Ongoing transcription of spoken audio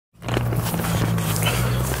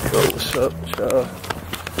What's up, y'all?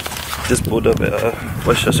 Just pulled up at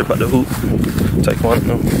Westchester about the hoop.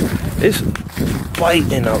 Taekwondo. It's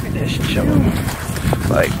biting out this jump.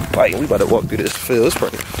 Like biting. We about to walk through this field. It's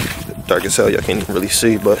probably dark as hell. Y'all can't even really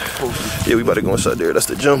see, but yeah, we about to go inside there. That's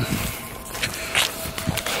the gym.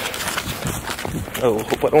 Oh,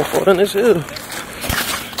 hope I don't fall down this hill.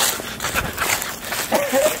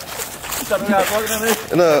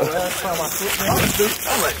 No.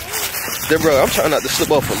 There, bro, I'm trying not to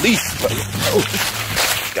slip off a leaf. Like, oh,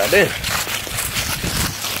 goddamn.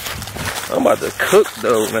 I'm about to cook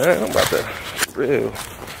though, man. I'm about to real.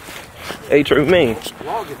 Hey, Tremaine.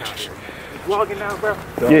 Vlogging now, bro.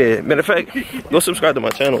 Yeah, matter of fact, go subscribe to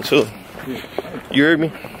my channel too. You heard me?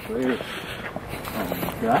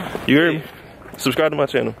 You heard me? Subscribe to my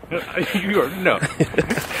channel. You already know.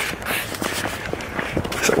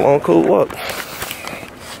 It's a long, cool walk.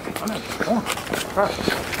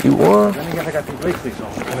 You won? Then again, I got the brake sticks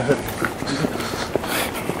on.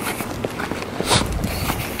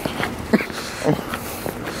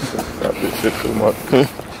 Got this shit too much.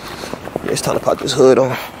 Yeah, it's time to pop this hood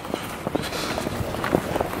on.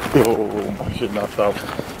 Oh, my shit knocked out.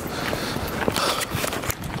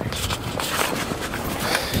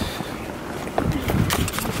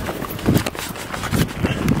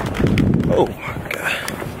 Oh my god.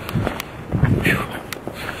 Whew.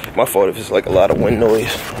 My fault if it's like a lot of wind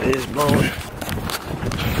noise. It is blowing.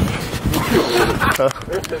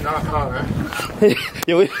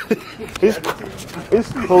 Yo,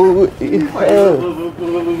 it's cold as hell.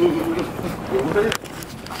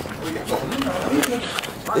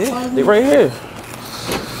 Yeah, they right here.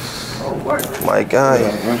 My guy.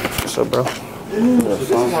 What's up, bro? Cause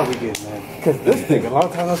this nigga,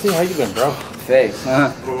 long time no see. How you been, bro? Thanks,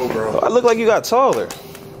 huh? Bro. I look like you got taller.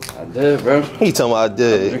 I did, bro. He told me I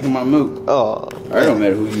did. Drinking my milk. Oh, It don't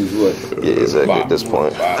matter who you what. yeah, exactly at this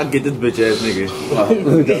point. I get this bitch ass nigga.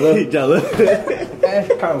 Jella.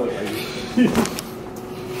 Kind of look like you.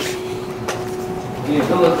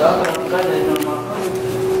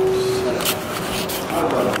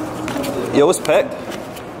 Yo, it's packed.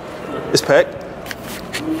 It's packed.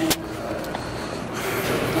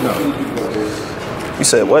 No. You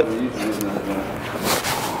said what?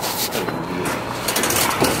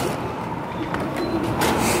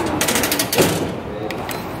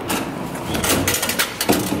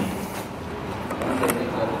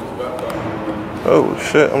 Oh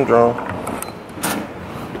shit, I'm drawn.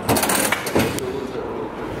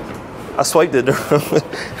 I swiped it.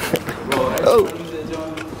 Oh.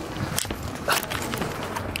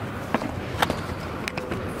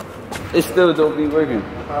 It still don't be working.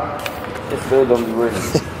 It still don't be working.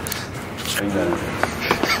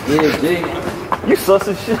 Yeah, G. You sus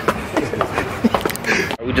as shit.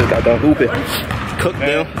 We just got done hooping. Cook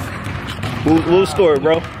down. We'll score it,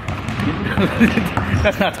 bro.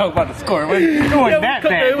 Let's not talk about the score. It wasn't that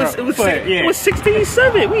bad, it was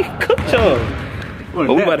 16-7. We cooked y'all.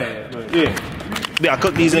 But we about to, yeah, I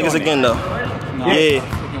cook these niggas again though. Yeah.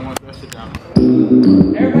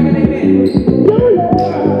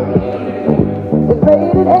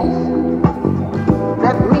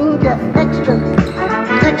 That means you're extra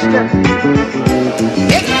extraordinary.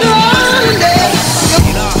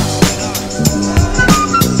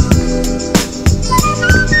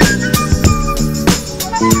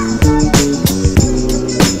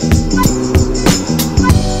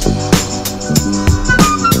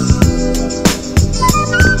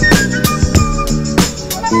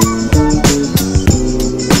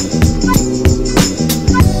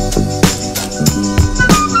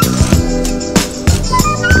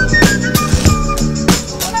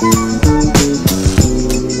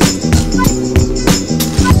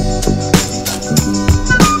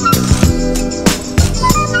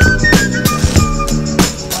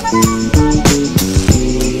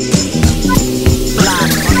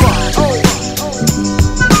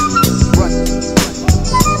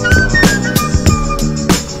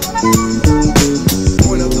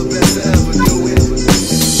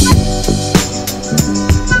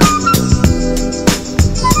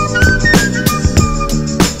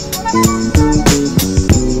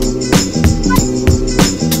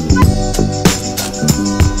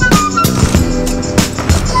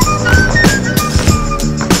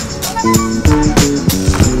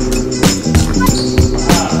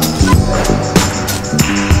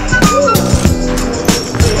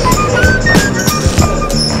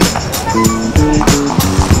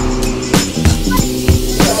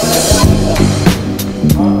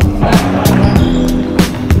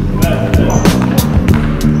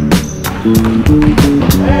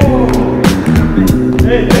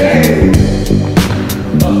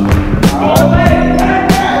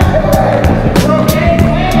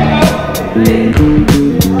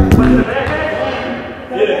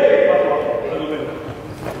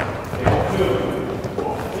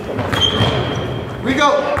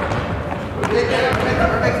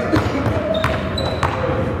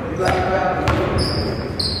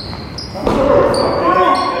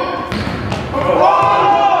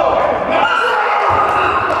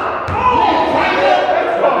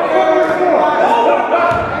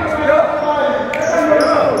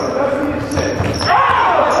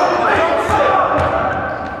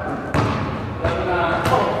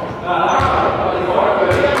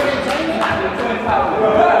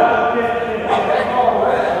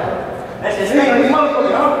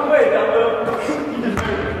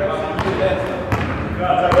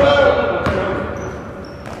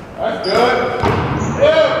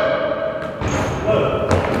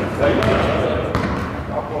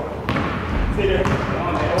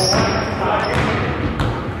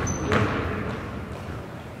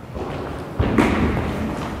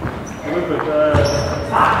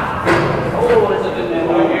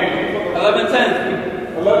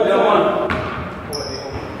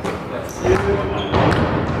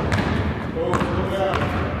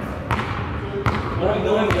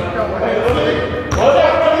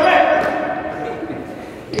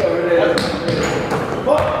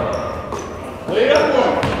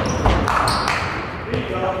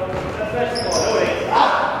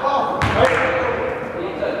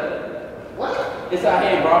 It's our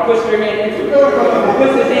hand, bro. Push your hand into it.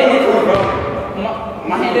 Push his hand into it, bro.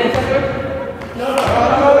 My hand didn't touch it? No.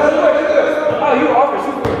 Oh, you offer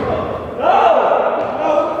shoot for it. No.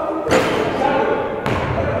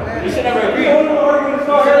 You should never agree. You should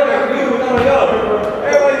never agree with one of y'all.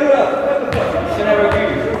 Everybody do that. You should never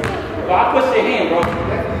agree. But I pushed your hand, bro.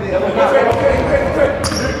 That was my friend.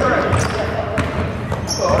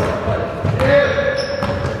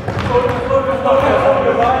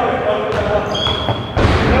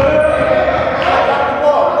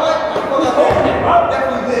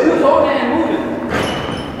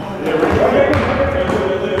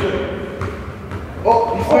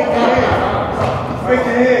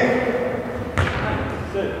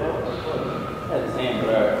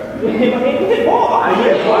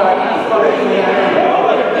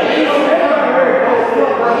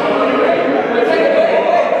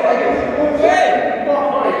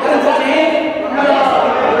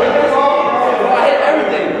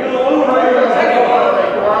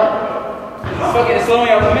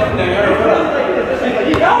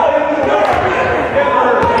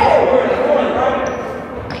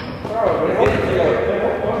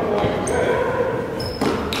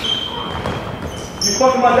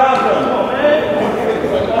 Fucking my job done. Come on, man.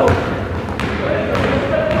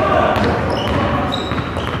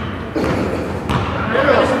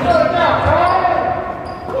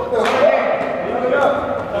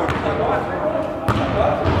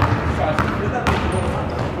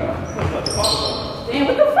 Damn,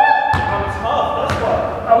 what the fuck? I'm tough, that's why.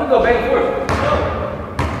 Oh, we go back and forth.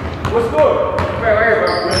 What score? Right here, bro.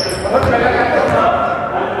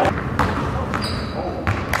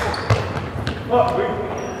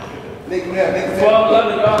 Make me that, make me 12,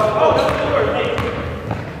 11, y'all. Oh, that's the word. Hey.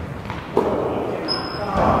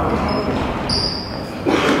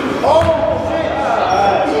 Oh, shit!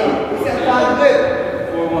 We said 5 minutes.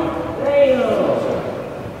 4-1. Damn.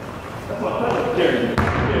 That's my cousin, Jerry.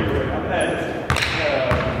 I'm mad.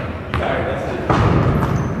 Sorry, that's it.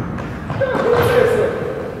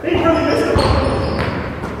 He really missed it.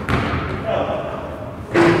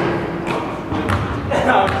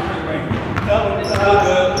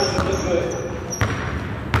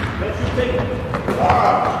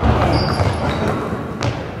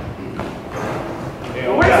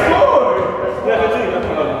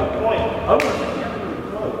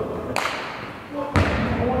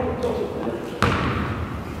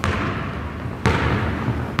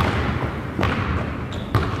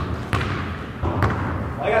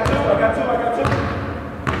 I got two.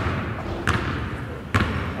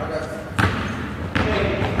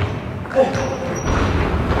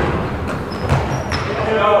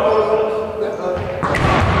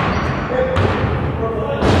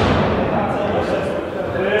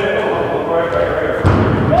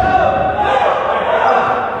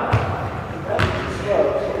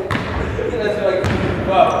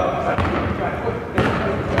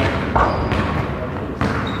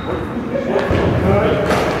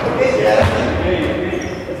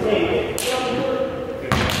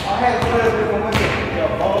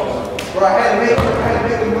 Bro, I had to make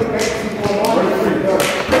them look back to people on.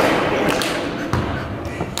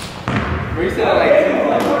 Bro, you said that like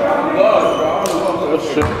 2 gloves, bro. That's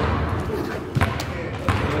true.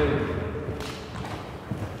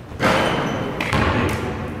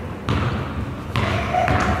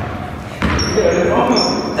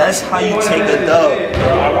 That's how you take a dub.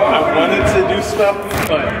 I wanted to do stuff,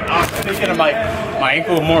 but Thinking my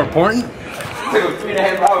ankle more important?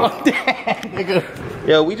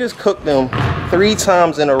 Yo, we just cooked them 3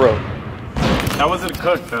 times in a row. That wasn't a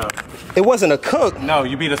cook, though. It wasn't a cook. No,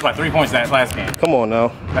 you beat us by 3 points that last game. Come on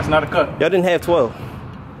now. That's not a cook. Y'all didn't have 12.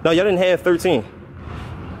 No, y'all didn't have 13.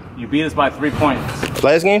 You beat us by 3 points.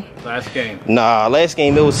 Last game? Last game. Nah, last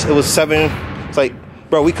game it was 7. It's like,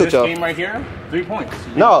 bro, we cooked This y'all. game right here, 3 points.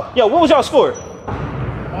 No, yo, what was y'all score?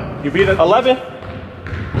 You beat us. 11?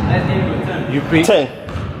 Last game was 10. You beat. 10.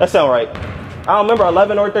 That sound right. I don't remember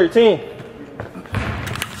 11 or 13.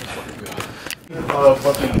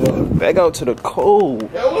 Back out to the cold.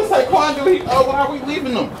 Yo, what's Taekwon doing? Why are we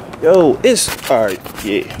leaving them? Yo, it's all right.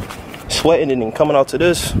 Yeah, sweating and then coming out to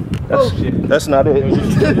this. That's not it.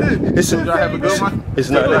 It's Y'all have a good one? It's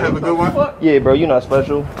not Y'all have a it. good one? Yeah, bro, you're not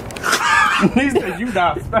special. He said you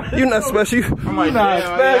not special. You're not special. I'm like, not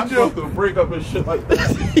damn, I'm special. supposed to break up and shit like this.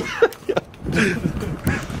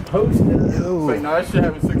 Like, nah, that shit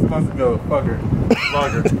happened 6 months ago. Fuck her.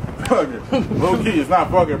 Fuck her. Fuck her. Low key, it's not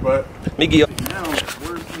fuck her, but Mickey, now,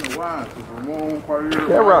 where's the wine? Ramon, Cartier,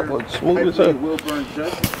 that rock looks smooth as hell. Wilburn,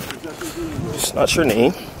 It's not your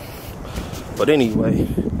name. But anyway,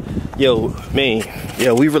 yo, man,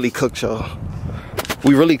 yeah, we really cooked y'all.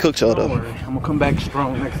 We really cooked y'all though. I'm gonna come back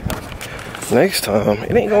strong next time. Next time,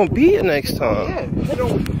 it ain't gonna be it next time.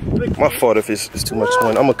 My fault if it's too much to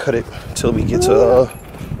win. I'm gonna cut it till we get to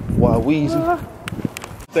Wild Weezy.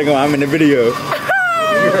 I'm in the video.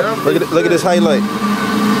 Look at this highlight.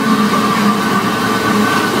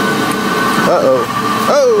 Uh-oh.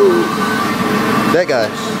 Oh! That guy.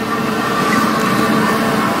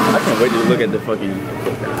 I can't wait to look at the fucking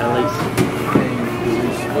highlights.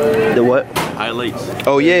 The what? Highlights.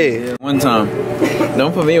 Oh, yeah. One time,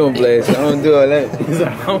 don't put me on blast. I don't do all that.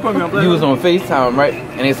 Don't put me on blast. You was on FaceTime, right?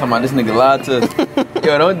 And they talking about this nigga lied to us.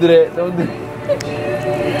 Yo, don't do that. Don't do that.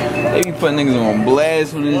 They be putting niggas on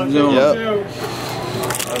blast when this joint. Yep.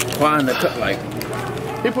 Find the cut like.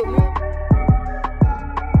 He put me on.